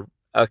 or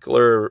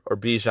Eckler or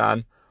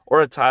Bijan,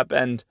 or a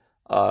top-end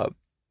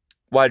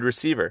wide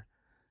receiver.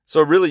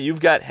 So really, you've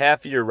got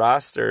half of your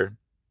roster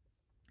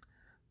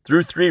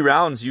through 3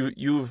 rounds.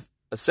 You've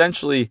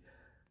essentially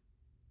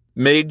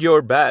made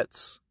your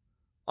bets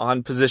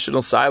on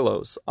positional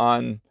silos.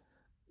 On,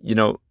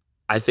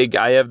 I think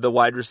I have the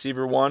wide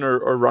receiver 1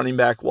 or running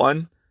back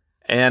 1,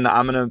 and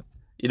I'm gonna,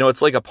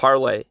 it's like a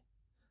parlay.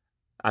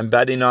 I'm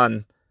betting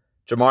on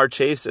Jamar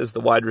Chase as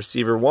the wide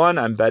receiver 1.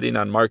 I'm betting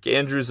on Mark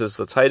Andrews as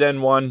the tight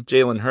end 1,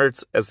 Jalen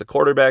Hurts as the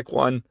quarterback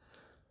 1.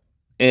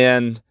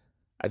 And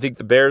I think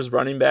the Bears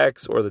running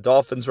backs or the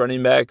Dolphins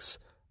running backs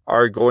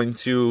are going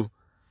to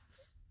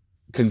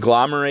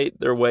conglomerate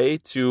their way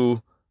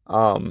to,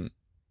 a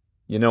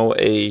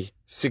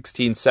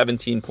 16,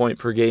 17 point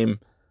per game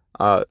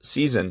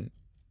season,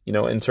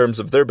 in terms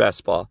of their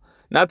best ball.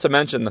 Not to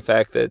mention the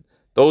fact that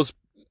those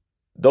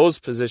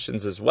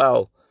positions as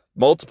well,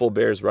 multiple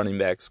Bears running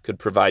backs could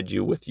provide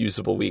you with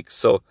usable weeks.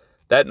 So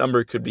that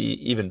number could be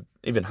even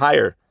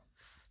higher.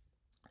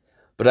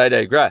 But I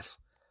digress.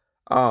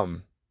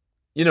 So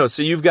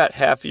you've got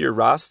half of your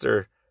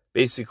roster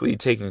basically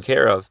taken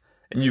care of,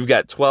 and you've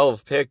got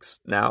 12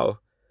 picks now.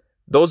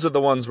 Those are the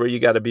ones where you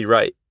got to be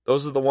right.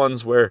 Those are the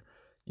ones where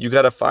you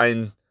got to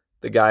find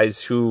the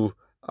guys who,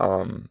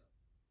 who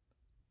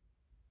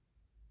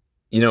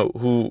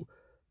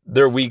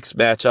their weeks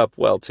match up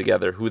well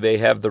together, who they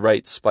have the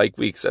right spike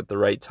weeks at the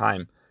right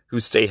time, who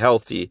stay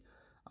healthy.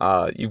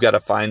 You've got to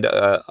find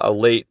a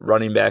late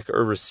running back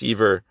or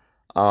receiver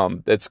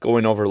that's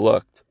going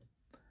overlooked.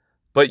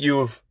 But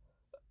you've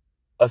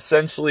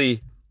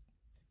essentially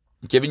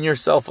given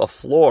yourself a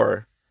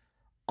floor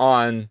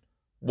on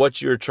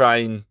what you're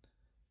trying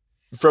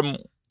from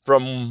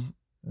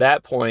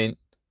that point,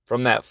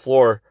 from that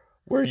floor,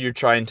 where you're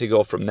trying to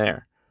go from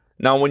there.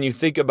 Now, when you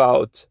think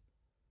about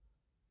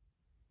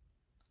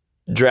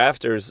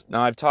drafters,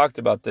 now I've talked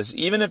about this,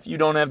 even if you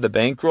don't have the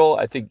bankroll,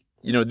 I think,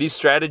 these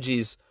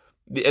strategies,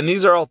 and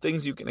these are all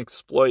things you can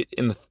exploit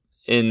in the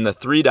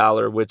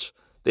 $3, which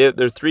their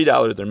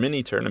 $3, their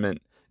mini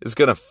tournament is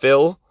going to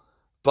fill.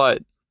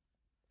 But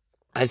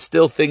I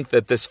still think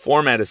that this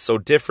format is so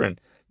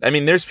different. I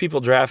mean, there's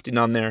people drafting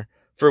on there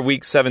for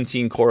week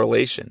 17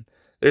 correlation.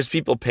 There's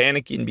people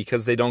panicking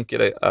because they don't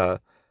get a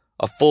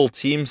full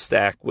team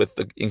stack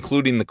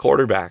including the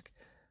quarterback,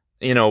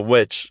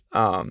 which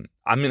I'm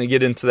going to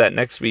get into that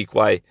next week.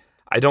 Why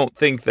I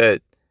think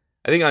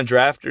on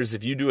drafters,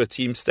 if you do a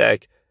team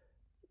stack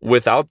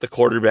without the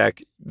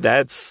quarterback,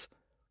 that's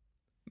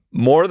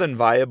more than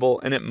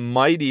viable, and it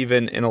might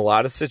even, in a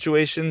lot of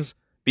situations,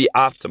 be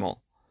optimal.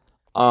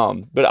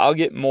 But I'll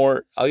get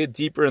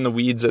deeper in the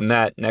weeds in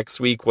that next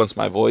week once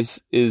my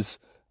voice is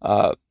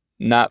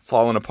not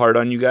falling apart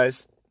on you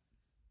guys.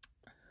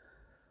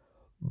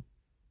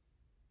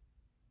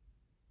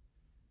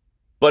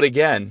 But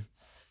again,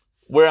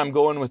 where I'm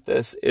going with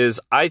this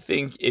is I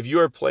think if you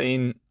are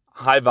playing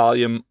high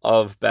volume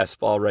of best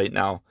ball right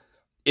now,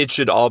 it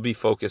should all be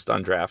focused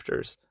on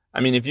drafters. I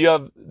mean, if you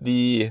have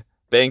the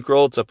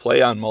bankroll to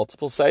play on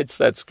multiple sites,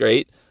 that's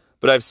great.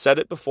 But I've said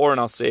it before and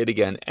I'll say it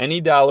again.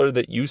 Any dollar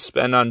that you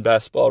spend on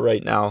best ball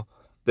right now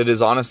that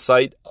is on a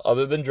site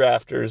other than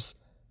drafters,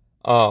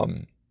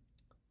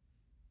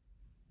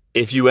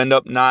 if you end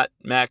up not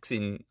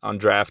maxing on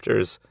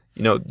drafters,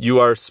 you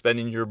are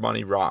spending your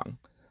money wrong.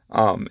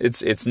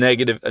 It's a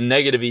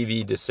negative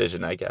EV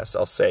decision, I guess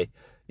I'll say.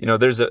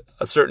 There's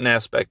a certain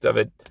aspect of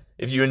it.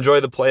 If you enjoy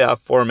the playoff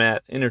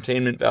format,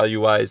 entertainment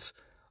value-wise,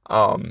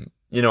 I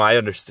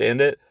understand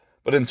it.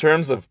 But in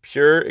terms of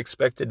pure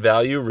expected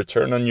value,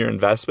 return on your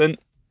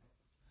investment,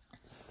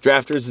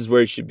 drafters is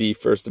where it should be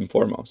first and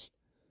foremost.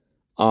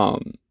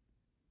 And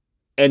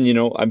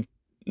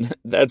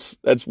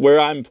that's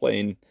where I'm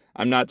playing.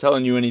 I'm not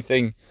telling you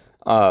anything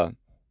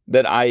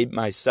that I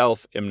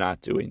myself am not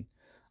doing.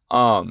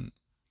 So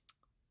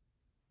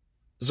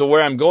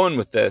where I'm going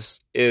with this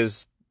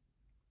is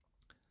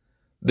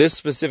this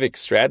specific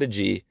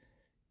strategy.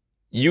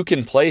 You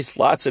can place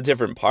lots of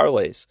different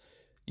parlays.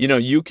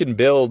 You can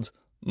build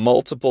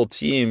multiple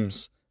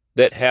teams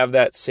that have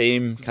that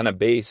same kind of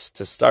base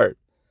to start.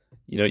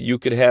 You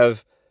could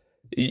have,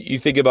 you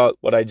think about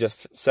what I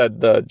just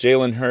said, the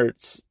Jalen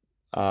Hurts,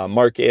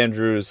 Mark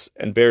Andrews,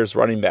 and Bears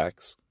running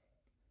backs.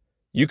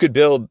 You could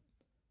build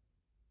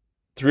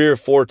 3 or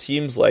 4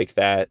 teams like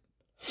that.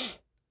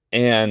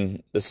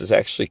 And this is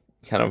actually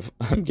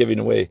I'm giving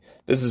away.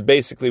 This is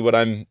basically what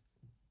I'm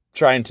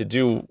trying to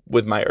do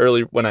with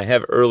when I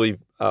have early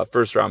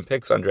first round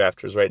picks on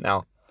drafters right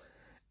now.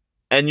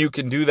 And you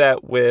can do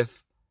that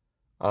with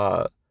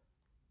 1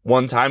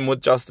 or 2 times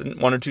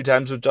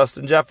with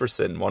Justin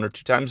Jefferson, 1 or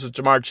 2 times with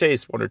Jamar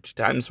Chase, 1 or 2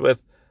 times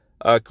with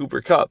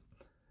Cooper Kupp,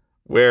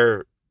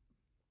 where,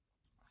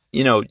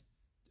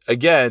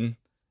 again,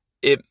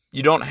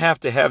 you don't have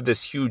to have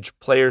this huge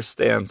player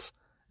stance,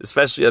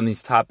 especially on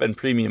these top end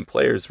premium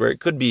players where it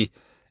could be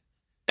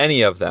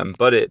any of them,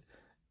 but it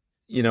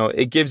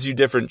gives you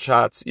different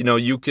shots.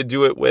 You could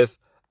do it with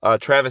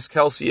Travis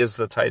Kelce as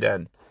the tight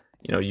end.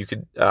 You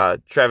could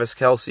Travis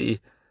Kelce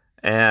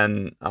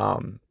and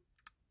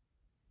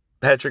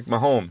Patrick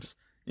Mahomes,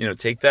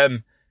 take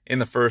them in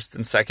the first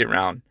and second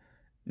round,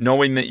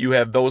 knowing that you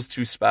have those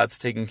 2 spots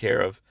taken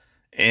care of.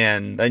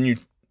 And then you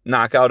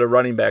knock out a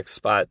running back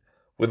spot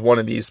with one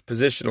of these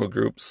positional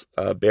groups,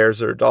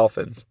 Bears or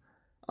Dolphins.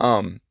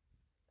 So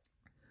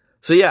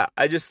yeah,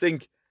 I just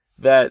think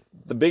that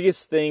the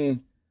biggest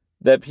thing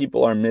that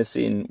people are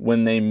missing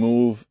when they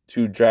move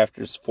to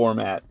drafters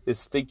format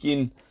is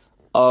thinking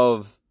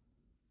of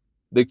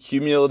the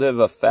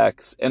cumulative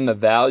effects and the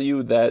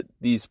value that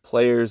these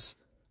players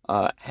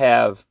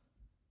have.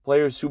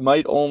 Players who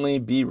might only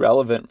be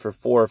relevant for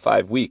 4 or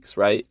 5 weeks,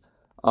 right?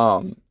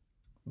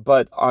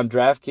 But on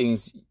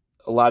DraftKings,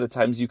 a lot of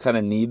times you kind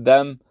of need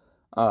them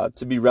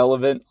to be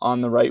relevant on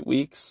the right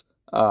weeks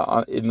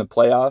in the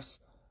playoffs.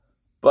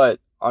 But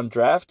on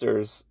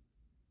drafters,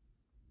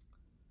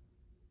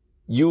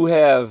 you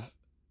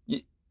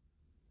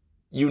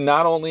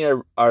not only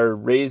are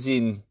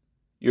raising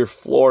your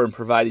floor and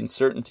providing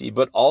certainty,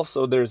 but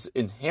also there's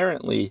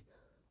inherently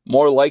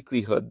more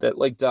likelihood that,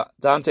 like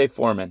D'Onta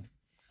Foreman,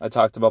 I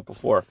talked about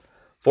before,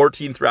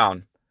 14th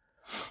round,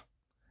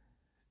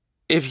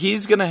 if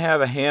he's going to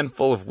have a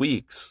handful of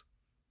weeks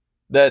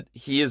that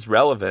he is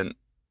relevant,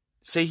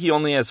 say he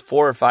only has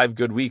 4 or 5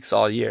 good weeks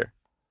all year,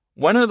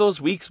 when are those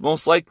weeks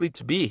most likely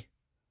to be?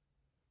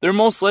 They're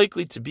most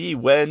likely to be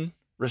when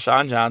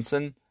Rashawn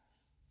Johnson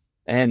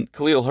and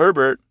Khalil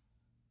Herbert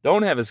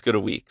don't have as good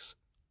of weeks.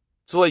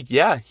 So,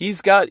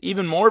 he's got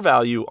even more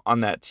value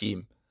on that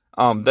team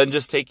than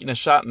just taking a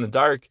shot in the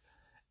dark.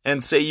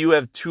 And say you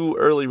have 2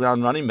 early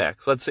round running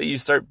backs. Let's say you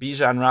start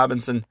Bijan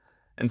Robinson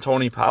and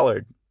Tony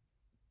Pollard.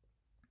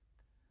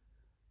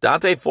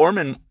 D'Onta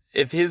Foreman,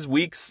 if his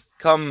weeks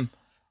come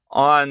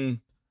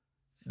on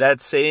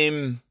that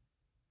same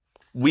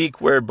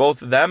week where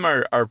both of them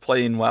are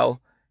playing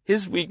well,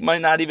 his week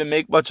might not even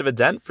make much of a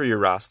dent for your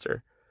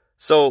roster.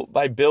 So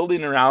by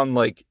building around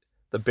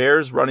the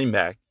Bears running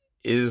back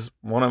is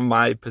one of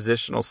my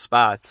positional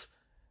spots,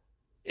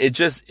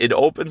 it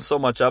opens so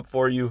much up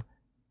for you.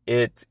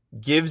 It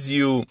gives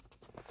you,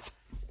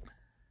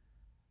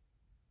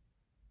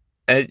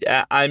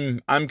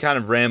 I'm kind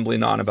of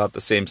rambling on about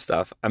the same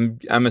stuff. I'm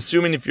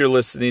assuming if you're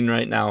listening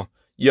right now,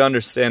 you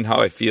understand how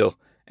I feel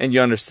and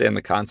you understand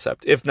the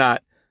concept. If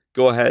not,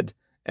 go ahead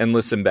and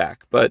listen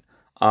back. But,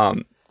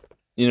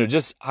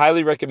 just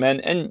highly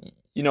recommend. And,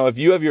 if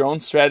you have your own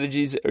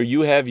strategies or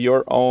you have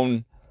your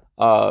own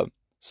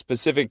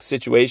specific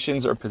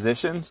situations or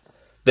positions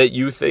that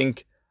you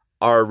think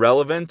are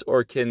relevant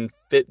or can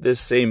fit this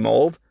same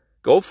mold,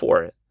 go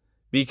for it.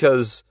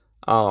 Because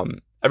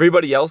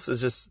everybody else is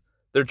just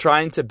they're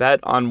trying to bet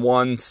on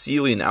one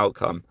ceiling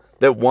outcome,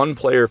 that one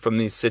player from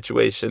these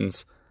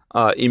situations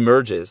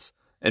emerges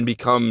and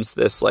becomes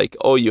this like,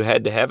 oh, you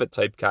had to have it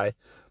type guy.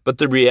 But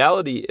the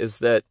reality is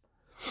that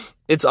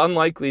it's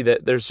unlikely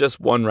that there's just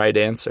one right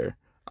answer.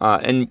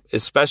 And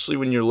especially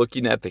when you're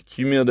looking at the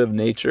cumulative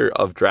nature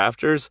of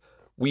drafters,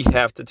 we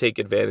have to take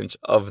advantage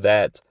of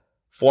that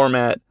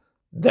format,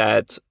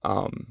 that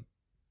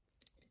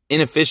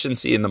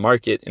inefficiency in the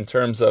market in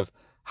terms of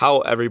how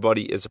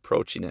everybody is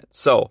approaching it.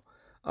 So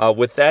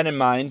with that in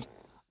mind,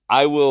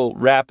 I will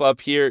wrap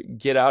up here,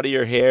 get out of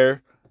your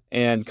hair,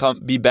 and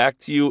be back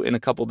to you in a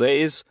couple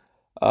days,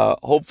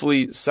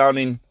 hopefully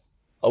sounding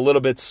a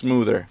little bit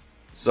smoother.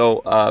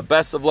 So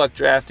best of luck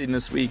drafting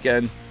this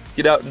weekend.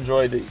 Get out and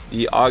enjoy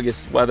the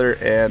August weather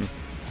and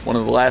one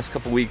of the last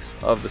couple weeks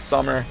of the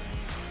summer.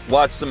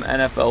 Watch some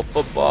NFL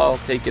football,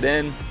 take it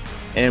in,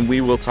 and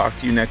we will talk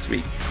to you next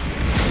week.